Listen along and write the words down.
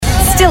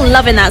Still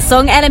loving that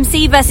song.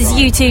 LMC versus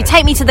U2,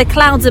 Take Me to the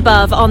Clouds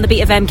Above on the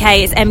beat of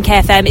MK. It's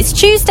MKFM. It's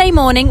Tuesday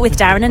morning with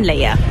Darren and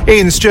Lia.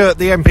 Iain Stewart,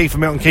 the MP for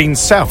Milton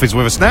Keynes South, is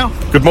with us now.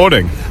 Good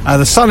morning.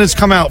 The sun has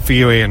come out for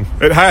you, Iain.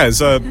 It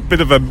has. A bit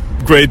of a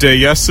grey day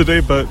yesterday,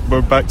 but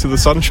we're back to the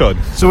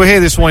sunshine. So we're here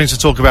this morning to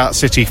talk about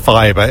City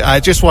Fibre.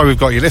 Just while we've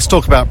got you, let's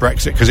talk about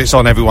Brexit, because it's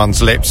on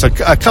everyone's lips.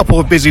 A couple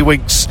of busy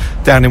weeks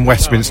down in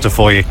Westminster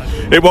for you.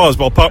 It was.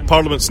 Well,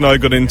 Parliament's now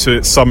gone into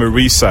its summer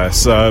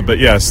recess, but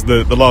yes,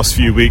 the last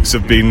few weeks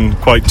have been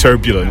quite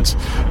turbulent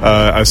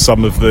as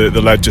some of the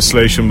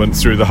legislation went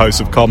through the House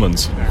of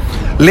Commons.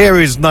 Lia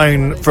is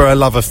known for her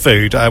love of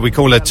food. We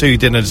call her Two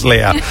Dinners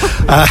Lia.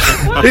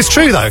 It's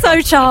true, though.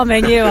 So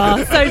charming you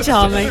are. So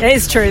charming. It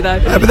is true, though.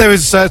 But there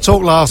was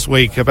talk last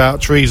week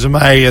about Theresa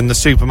May and the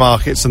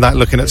supermarkets and that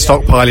looking at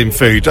stockpiling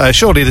food.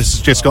 Surely this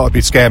has just got to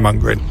be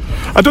scaremongering.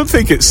 I don't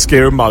think it's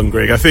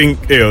scaremongering. I think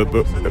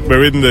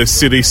we're in the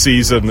silly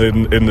season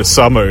in the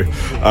summer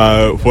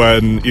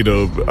when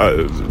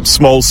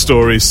small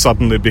stories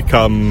suddenly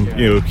become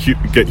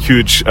get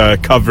huge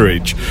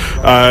coverage.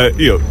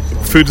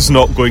 Food is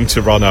not going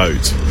to run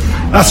out.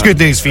 That's good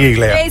news for you,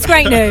 Lia. It's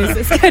great news.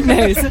 It's good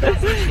news.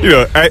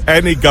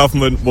 Any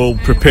government will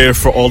prepare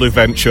for all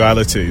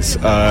eventualities,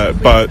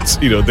 but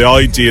the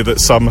idea that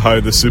somehow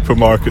the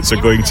supermarkets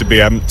are going to be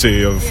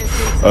empty of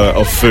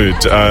food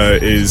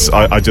is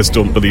I just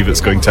don't believe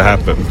it's going to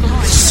happen.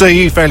 So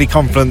you're fairly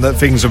confident that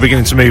things are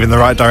beginning to move in the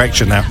right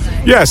direction now?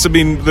 Yes, I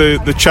mean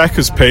the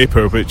Chequers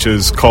paper, which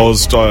has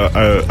caused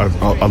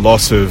a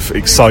lot of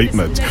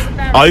excitement.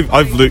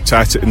 I've looked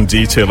at it in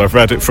detail. I've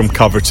read it from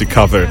cover to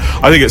cover.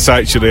 I think it's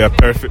actually a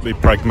perfectly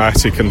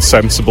pragmatic and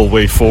sensible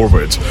way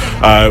forward,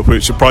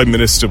 which the Prime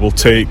Minister will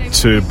take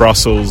to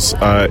Brussels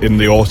in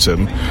the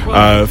autumn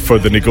for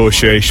the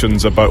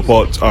negotiations about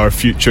what our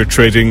future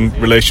trading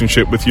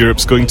relationship with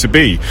Europe's going to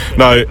be.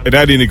 Now, in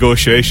any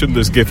negotiation,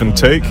 there's give and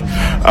take,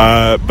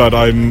 but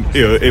in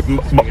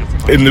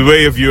the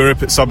way of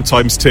Europe, it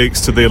sometimes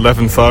takes to the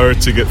 11th hour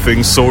to get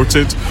things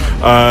sorted,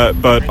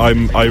 but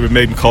I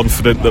remain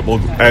confident that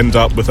we'll end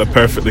up with a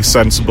perfectly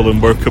sensible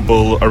and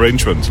workable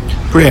arrangement.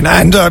 Brilliant.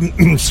 And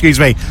excuse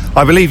me,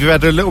 I believe you've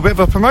had a little bit of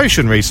a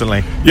promotion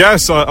recently.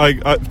 Yes, I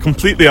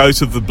completely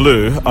out of the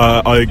blue,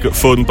 I got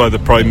phoned by the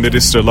Prime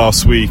Minister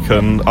last week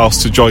and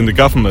asked to join the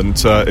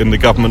government in the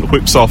government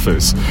whip's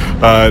office.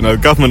 Now,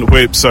 government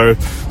whips are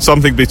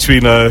something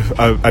between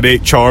an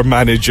HR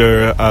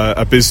manager,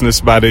 a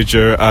business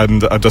manager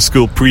and a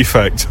school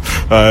prefect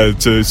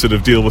to sort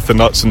of deal with the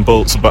nuts and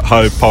bolts about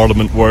how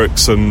Parliament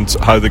works and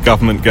how the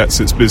government gets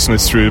its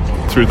business through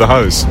the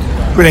House.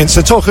 Brilliant.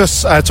 So talk to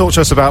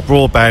us about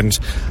broadband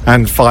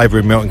and fibre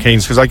in Milton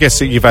Keynes, because I guess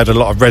that you've had a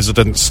lot of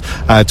residents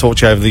talk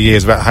to you over the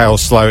years about how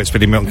slow it's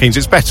been in Milton Keynes.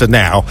 It's better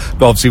now,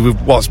 but obviously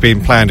with what's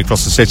being planned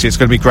across the city, it's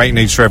going to be great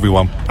news for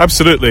everyone.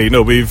 Absolutely.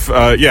 No, we've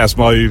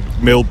my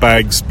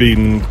mailbag's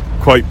been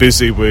quite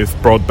busy with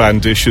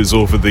broadband issues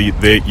over the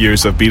 8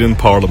 years I've been in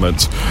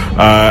Parliament,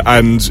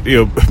 and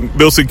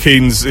Milton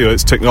Keynes,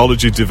 its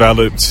technology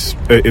developed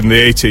in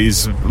the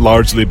 80s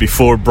largely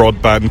before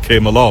broadband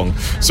came along,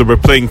 so we're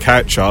playing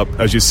catch up.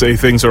 As you say,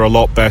 things are a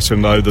lot better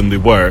now than they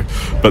were,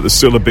 but there's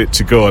still a bit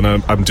to go, and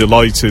I'm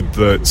delighted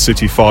that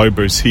City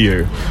Fibre's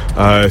here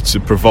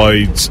to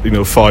provide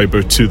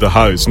fibre to the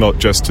House, not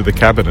just to the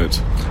Cabinet.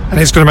 And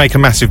it's going to make a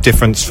massive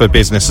difference for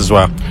business as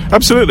well.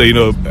 Absolutely.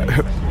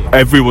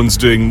 Everyone's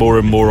doing more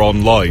and more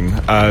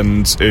online,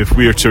 and if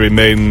we are to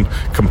remain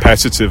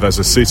competitive as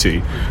a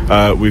city,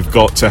 we've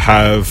got to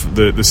have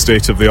the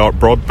state-of-the-art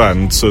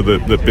broadband so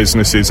that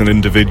businesses and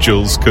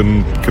individuals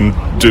can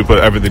do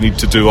whatever they need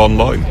to do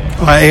online.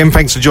 Iain,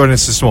 thanks for joining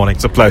us this morning.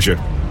 It's a pleasure.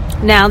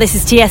 Now this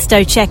is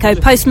Tiesto,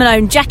 Checo, Post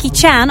Malone, Jackie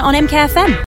Chan on MKFM.